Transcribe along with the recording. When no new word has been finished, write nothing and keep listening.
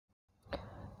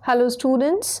Hello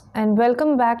students and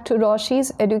welcome back to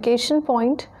Roshi's Education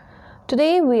Point.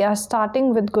 Today we are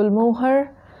starting with Gulmohar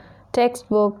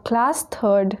textbook class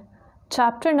 3rd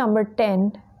chapter number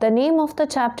 10. The name of the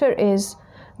chapter is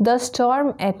The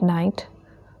Storm at Night.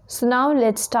 So now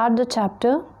let's start the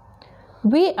chapter.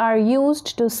 We are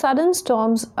used to sudden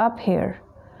storms up here.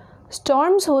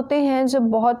 Storms होते हैं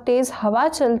जब बहुत तेज़ हवा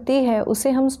चलती है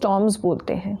उसे हम storms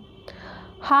बोलते हैं.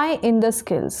 High in the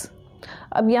skills.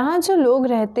 अब यहाँ जो लोग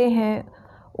रहते हैं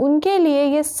उनके लिए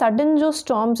ये सडन जो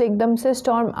स्टॉर्म्स एकदम से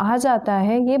स्टॉर्म आ जाता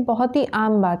है ये बहुत ही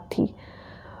आम बात थी.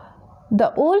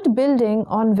 The old building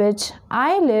on which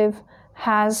I live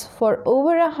has for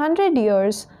over 100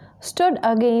 years stood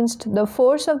against the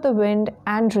force of the wind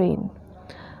and rain.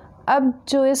 अब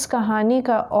जो इस कहानी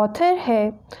का ऑथर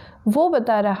है वो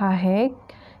बता रहा है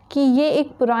कि ये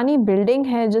एक पुरानी बिल्डिंग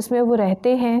है जिसमें वो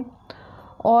रहते हैं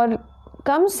और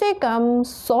कम से कम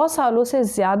 100 सालों से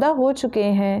ज़्यादा हो चुके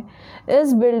हैं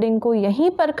इस बिल्डिंग को यहीं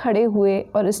पर खड़े हुए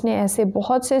और इसने ऐसे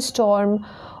बहुत से स्टॉर्म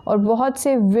और बहुत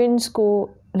से विंड्स को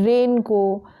रेन को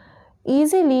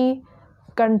ईज़िली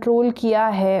कंट्रोल किया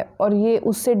है और ये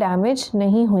उससे डैमेज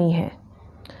नहीं हुई है.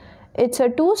 It's a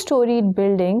 2-storied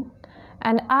building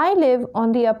and I live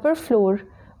on the upper floor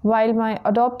while my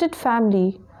adopted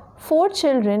family, 4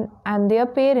 children and their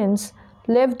parents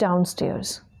live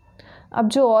downstairs. अब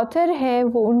जो ऑथर है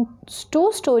वो उन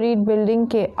 2-storied बिल्डिंग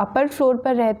के अपर फ्लोर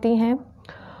पर रहती हैं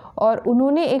और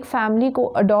उन्होंने एक फैमिली को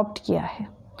अडॉप्ट किया है.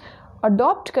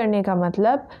 अडॉप्ट करने का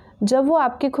मतलब जब वो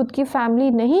आपकी खुद की फैमिली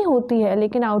नहीं होती है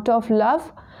लेकिन आउट ऑफ लव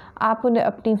आप उन्हें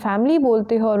अपनी फैमिली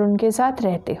बोलते हो और उनके साथ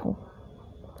रहते हो.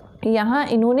 यहाँ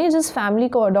इन्होंने जिस फैमिली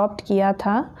को अडॉप्ट किया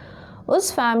था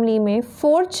उस फैमिली में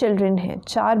 4 चिल्ड्रन हैं,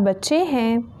 4 बच्चे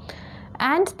हैं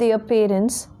एंड देयर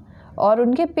पेरेंट्स और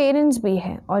उनके पेरेंट्स भी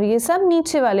हैं और ये सब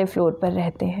नीचे वाले फ्लोर पर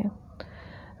रहते हैं.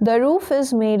 The roof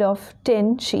is made of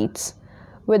tin sheets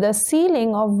with a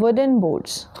ceiling of wooden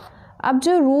boards. अब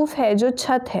जो रूफ है जो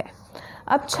छत है,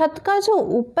 अब छत का जो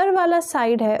ऊपर वाला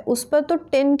साइड है उस पर तो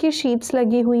टिन की शीट्स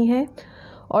लगी हुई हैं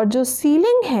और जो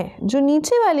सीलिंग है जो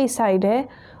नीचे वाली साइड है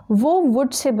वो वुड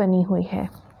से बनी हुई है.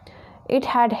 It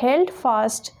had held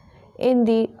fast in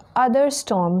the other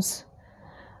storms.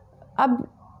 अब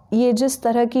ये जिस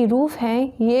तरह की रूफ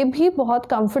हैं ये भी बहुत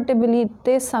कंफर्टेबली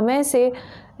इतने समय से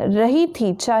रही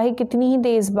थी चाहे कितनी ही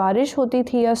तेज़ बारिश होती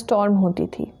थी या स्टॉर्म होती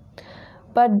थी.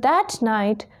 But that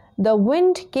night the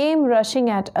wind came rushing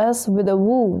at us with a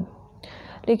woo.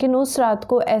 लेकिन उस रात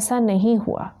को ऐसा नहीं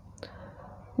हुआ.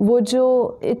 वो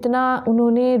जो इतना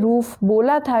उन्होंने रूफ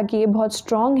बोला था कि ये बहुत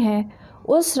स्ट्रॉन्ग है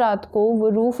उस रात को वो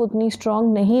रूफ उतनी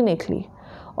स्ट्रॉन्ग नहीं निकली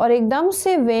और एकदम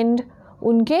से विंड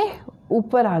उनके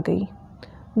ऊपर आ गई.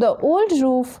 The old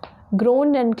roof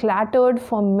ग्रोन्ड and क्लैटर्ड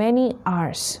for many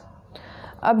hours.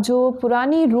 अब जो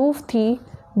पुरानी रूफ थी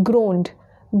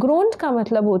ग्रोन्ड का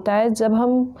मतलब होता है जब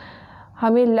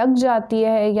हमें लग जाती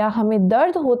है या हमें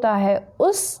दर्द होता है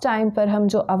उस टाइम पर हम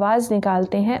जो आवाज़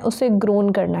निकालते हैं उसे ग्रोन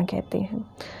करना कहते हैं.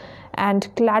 एंड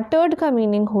क्लैटर्ड का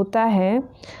मीनिंग होता है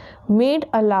made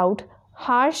a loud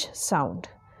harsh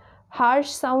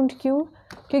sound क्यों?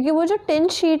 क्योंकि वो जो टिन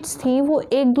शीट्स थी वो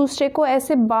एक दूसरे को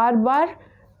ऐसे बार बार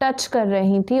टच कर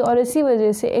रही थी और इसी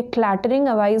वजह से एक क्लैटरिंग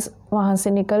आवाज़ वहाँ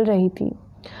से निकल रही थी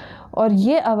और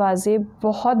ये आवाज़ें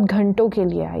बहुत घंटों के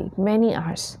लिए आई, many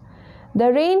hours. The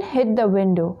rain hit the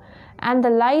window and the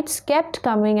lights kept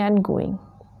coming and going.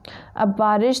 अब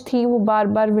बारिश थी वो बार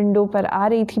बार विंडो पर आ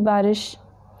रही थी बारिश,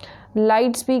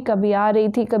 लाइट्स भी कभी आ रही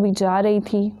थी कभी जा रही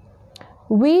थी.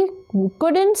 We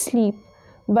couldn't sleep,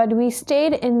 but we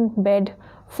stayed in bed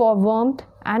for warmth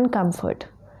and comfort.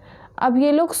 अब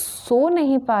ये लोग सो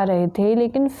नहीं पा रहे थे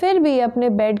लेकिन फिर भी अपने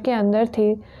बेड के अंदर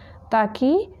थे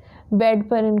ताकि बेड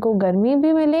पर इनको गर्मी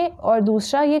भी मिले और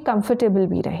दूसरा ये कंफर्टेबल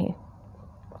भी रहे.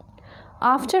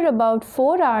 After about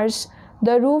 4 hours,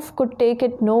 the roof could take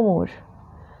it no more.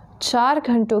 4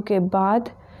 घंटों के बाद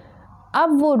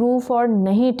अब वो रूफ और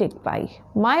नहीं टिक पाई.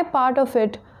 My part of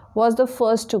it was the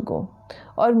first to go.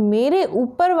 और मेरे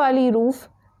ऊपर वाली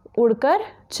रूफ उड़कर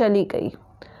चली गई.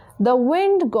 The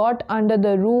wind got under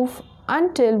the roof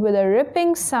until with a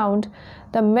ripping sound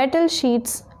the metal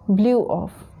sheets blew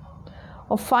off.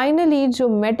 और finally जो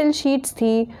metal sheets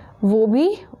थी वो भी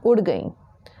उड़ गईं.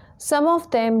 Some of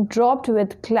them dropped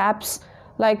with claps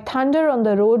like thunder on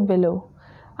the road below.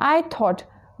 I thought,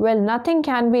 well, nothing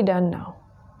can be done now.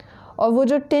 और वो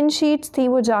जो tin sheets थी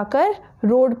वो जाकर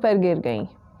रोड पर गिर गईं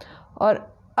और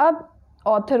अब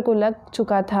ऑथर को लग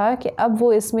चुका था कि अब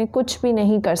वो इसमें कुछ भी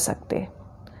नहीं कर सकते.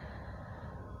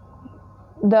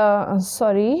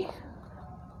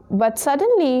 But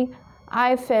suddenly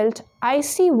I felt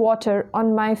icy water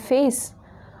on my face.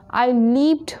 I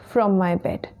leaped from my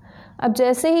bed. अब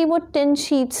जैसे ही वो टिन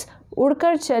शीट्स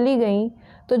उड़कर चली गईं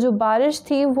तो जो बारिश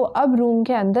थी वो अब रूम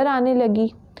के अंदर आने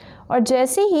लगी, और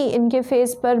जैसे ही इनके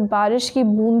फेस पर बारिश की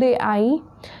बूंदें आई,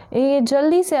 ये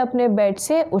जल्दी से अपने बेड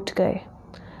से उठ गए।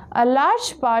 A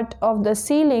large part of the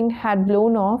ceiling had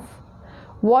blown off.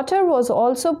 Water was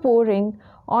also pouring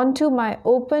onto my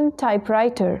open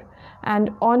typewriter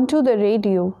and onto the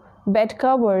radio, bed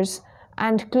covers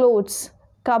and clothes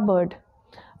cupboard.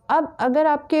 अब अगर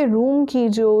आपके रूम की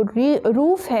जो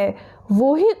रूफ है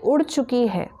वो ही उड़ चुकी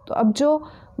है, तो अब जो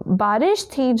बारिश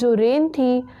थी, जो रेन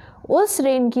थी, उस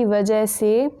रेन की वजह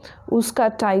से उसका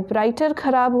टाइपराइटर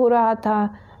ख़राब हो रहा था,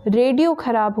 रेडियो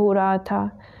ख़राब हो रहा था,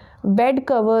 बेड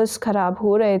कवर्स ख़राब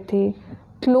हो रहे थे,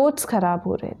 क्लोथ्स ख़राब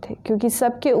हो रहे थे, क्योंकि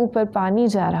सबके ऊपर पानी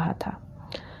जा रहा था।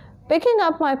 Picking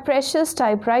up my precious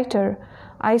typewriter,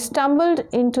 I stumbled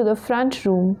into the front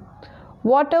room.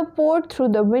 Water poured through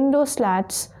the window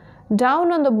slats,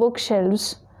 down on the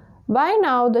bookshelves. By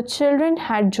now the children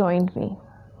had joined me.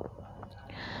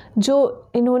 जो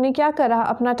इन्होंने क्या करा,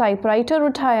 अपना टाइपराइटर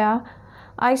उठाया।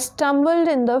 I stumbled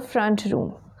in the front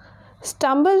room.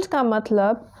 Stumbled का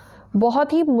मतलब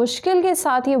बहुत ही मुश्किल के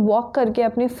साथ ये वॉक करके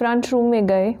अपने फ्रंट रूम में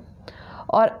गए,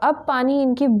 और अब पानी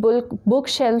इनकी बुक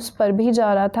शेल्फ्स पर भी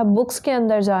जा रहा था, बुक्स के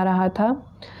अंदर जा रहा था।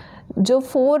 जो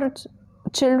 4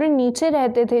 चिल्ड्रन नीचे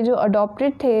रहते थे, जो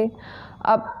अडॉप्टेड थे,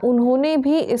 अब उन्होंने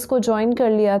भी इसको ज्वाइन कर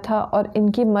लिया था और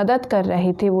इनकी मदद कर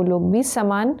रहे थे वो लोग भी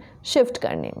सामान शिफ्ट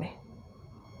करने में।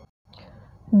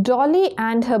 Dolly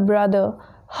and her brother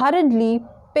hurriedly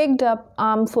picked up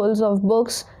armfuls of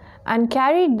books and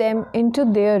carried them into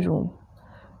their room.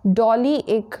 Dolly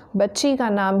एक बच्ची का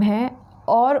नाम है,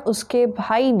 और उसके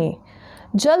भाई ने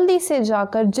जल्दी से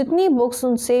जाकर जितनी बुक्स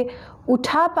उनसे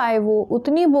उठा पाए वो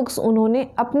उतनी बुक्स उन्होंने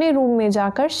अपने रूम में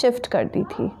जाकर शिफ्ट कर दी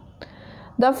थी।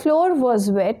 The floor was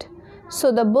wet,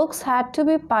 so the books had to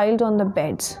be piled on the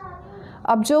beds.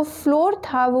 अब जो फ्लोर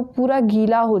था वो पूरा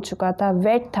गीला हो चुका था,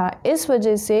 वेट था, इस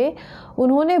वजह से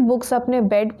उन्होंने बुक्स अपने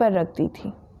बेड पर रख दी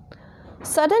थी।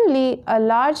 Suddenly, a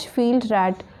large field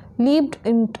rat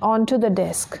leaped onto the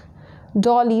desk.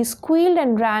 Dolly squealed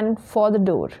and ran for the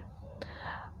door.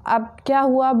 अब क्या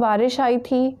हुआ, बारिश आई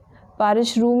थी,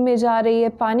 बारिश रूम में जा रही है,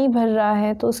 पानी भर रहा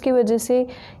है, तो उसकी वजह से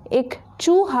एक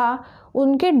चूहा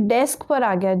उनके डेस्क पर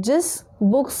आ गया।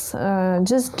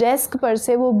 जिस डेस्क पर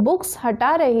से वो बुक्स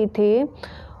हटा रहे थे,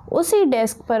 उसी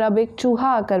डेस्क पर अब एक चूहा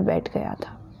आकर बैठ गया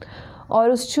था,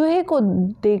 और उस चूहे को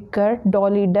देखकर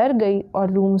डॉली डर गई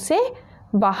और रूम से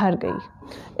बाहर गई।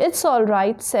 It's all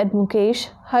right, said Mukesh,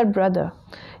 her brother.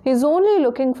 He's only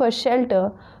looking for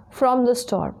shelter from the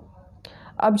storm.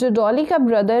 अब जो डॉली का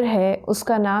ब्रदर है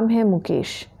उसका नाम है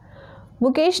मुकेश।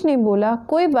 मुकेश ने बोला,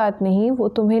 कोई बात नहीं, वो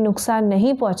तुम्हें नुकसान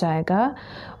नहीं पहुंचाएगा,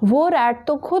 वो रैट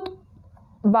तो खुद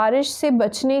बारिश से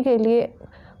बचने के लिए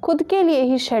खुद के लिए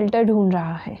ही शेल्टर ढूंढ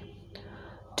रहा है।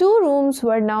 2 rooms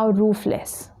were now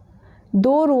roofless.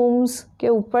 2 rooms के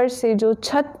ऊपर से जो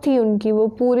छत थी उनकी वो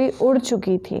पूरी उड़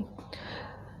चुकी थी।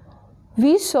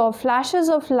 We saw flashes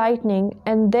of lightning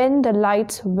and then the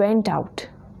lights went out.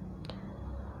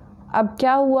 अब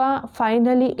क्या हुआ,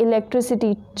 फाइनली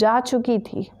इलेक्ट्रिसिटी जा चुकी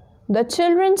थी। The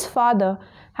children's father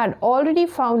had already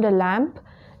found a lamp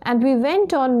and we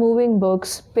went on moving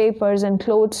books, papers and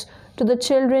clothes to the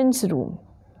children's room.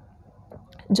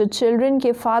 जो children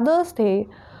के fathers थे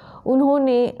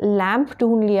उन्होंने लैम्प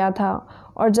ढूंढ लिया था,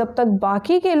 और जब तक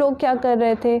बाकी के लोग क्या कर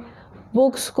रहे थे,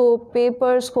 बुक्स को,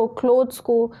 पेपर्स को, क्लोथ्स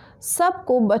को,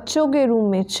 सबको बच्चों के रूम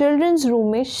में, चिल्ड्रंस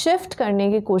रूम में शिफ्ट करने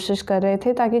की कोशिश कर रहे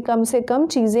थे ताकि कम से कम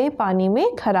चीज़ें पानी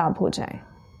में ख़राब हो जाएं।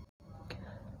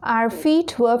 Our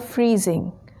feet were freezing.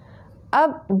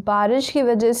 अब बारिश की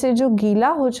वजह से जो गीला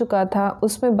हो चुका था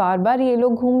उसमें बार बार ये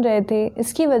लोग घूम रहे थे,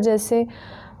 इसकी वजह से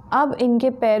अब इनके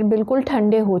पैर बिल्कुल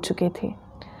ठंडे हो चुके थे।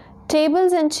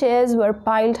 Tables and chairs were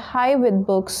piled high with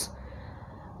books.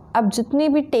 अब जितनी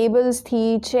भी टेबल्स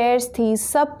थी, चेयर्स थी,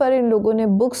 सब पर इन लोगों ने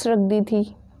बुक्स रख दी थी।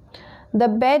 The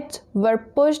beds were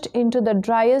pushed into the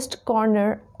driest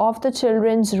corner of the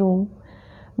children's room.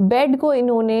 Bed को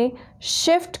इन्होंने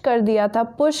शिफ्ट कर दिया था,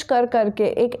 पुश कर करके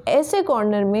एक ऐसे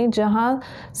कॉर्नर में जहाँ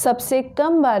सबसे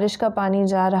कम बारिश का पानी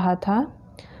जा रहा था।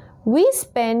 We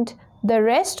spent the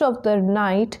rest of the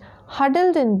night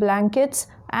huddled in blankets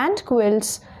and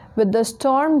quilts with the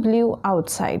storm blew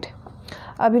outside.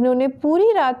 अब इन्होंने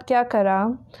पूरी रात क्या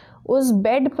करा, उस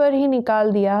बेड पर ही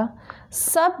निकाल दिया।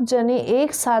 सब जने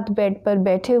एक साथ बेड पर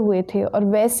बैठे हुए थे और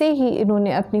वैसे ही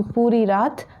इन्होंने अपनी पूरी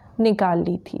रात निकाल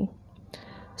ली थी।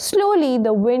 Slowly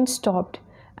the wind stopped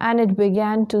and it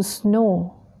began to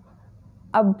snow.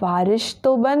 अब बारिश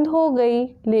तो बंद हो गई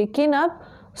लेकिन अब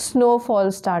स्नोफॉल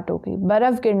स्टार्ट हो गई,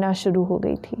 बर्फ़ गिरना शुरू हो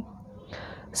गई थी।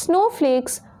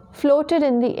 Snowflakes floated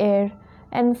in the air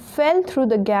and fell through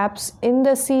the gaps in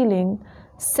the ceiling,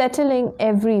 settling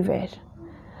everywhere.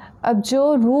 अब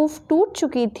जो रूफ टूट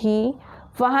चुकी थी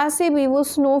वहाँ से भी वो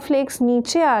स्नोफ्लेक्स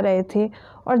नीचे आ रहे थे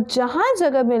और जहाँ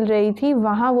जगह मिल रही थी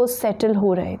वहाँ वो सेटल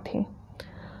हो रहे थे.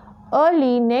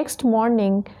 Early next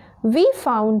morning, we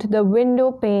found the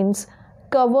window panes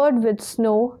covered with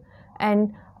snow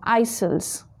and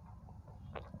icicles.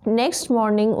 Next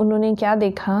morning उन्होंने क्या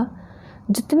देखा,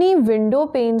 जितनी विंडो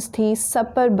पेन्स थी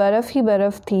सब पर बर्फ़ ही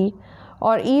बर्फ़ थी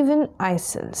और इवन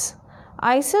आइसल्स.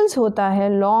 आइसल्स होता है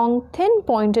long thin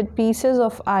pointed pieces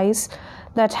of ice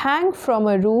that hang from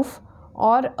a roof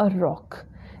और अ रॉक.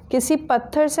 किसी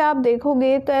पत्थर से आप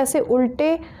देखोगे तो ऐसे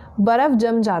उल्टे बर्फ़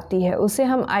जम जाती है, उसे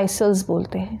हम आइसल्स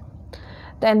बोलते हैं.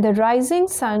 Then the rising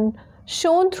sun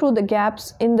shone through the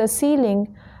gaps in the ceiling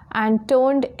and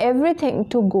turned everything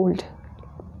to gold.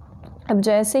 अब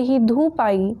जैसे ही धूप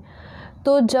आई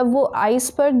तो जब वो आइस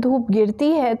पर धूप गिरती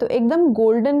है तो एकदम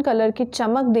गोल्डन कलर की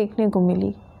चमक देखने को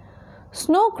मिली.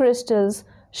 Snow crystals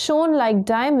shown like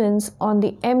diamonds on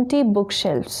the empty book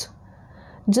shelves.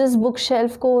 जिस बुक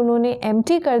शेल्फ को उन्होंने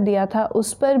एम्प्टी कर दिया था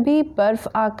उस पर भी बर्फ़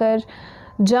आकर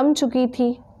जम चुकी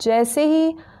थी. जैसे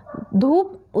ही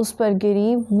धूप उस पर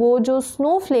गिरी वो जो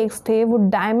स्नो फ्लेक्स थे वो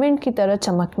डायमंड की तरह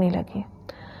चमकने लगे.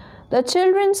 The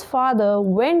children's father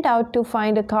went out to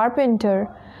find a carpenter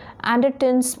and अ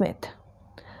टिनस्मिथ.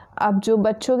 अब जो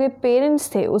बच्चों के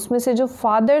पेरेंट्स थे उसमें से जो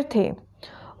फादर थे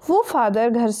वो फादर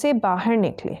घर से बाहर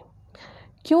निकले.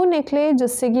 क्यों निकले?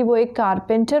 जिससे कि वो एक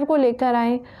कारपेंटर को लेकर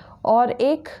आए और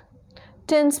एक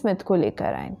टिनस्मिथ को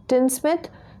लेकर आए. टिनस्मिथ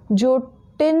जो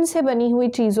टिन से बनी हुई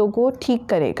चीज़ों को ठीक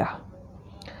करेगा.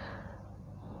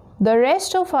 The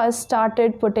rest of us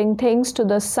started putting things to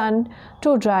the sun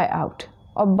to dry out.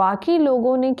 और बाकी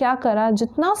लोगों ने क्या करा,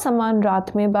 जितना सामान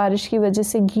रात में बारिश की वजह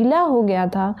से गीला हो गया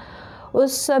था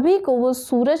उस सभी को वो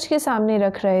सूरज के सामने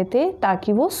रख रहे थे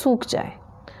ताकि वो सूख जाए.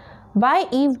 By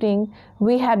evening,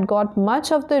 we had got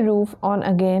much of the roof on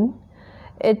again.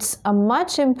 It's a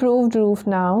much improved roof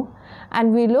now,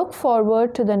 and we look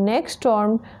forward to the next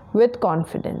storm with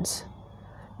confidence.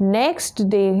 Next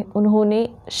day, उन्होंने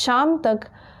शाम तक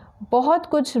बहुत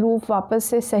कुछ रूफ वापस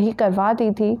से सही करवा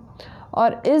दी थी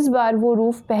और इस बार वो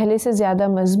रूफ पहले से ज़्यादा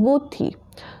मजबूत थी.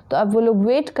 तो अब वो लोग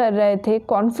वेट कर रहे थे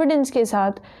कॉन्फिडेंस के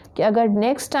साथ कि अगर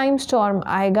नेक्स्ट टाइम स्टॉर्म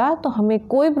आएगा तो हमें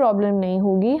कोई प्रॉब्लम नहीं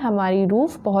होगी, हमारी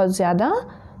रूफ बहुत ज़्यादा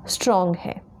स्ट्रॉन्ग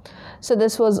है. So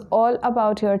this was all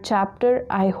about your chapter.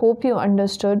 I hope you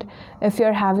understood. If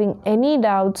you're having any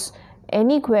doubts,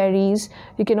 any queries,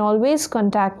 you can always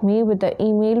contact me with the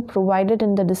email provided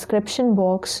in the description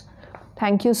box.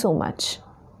 Thank you so much.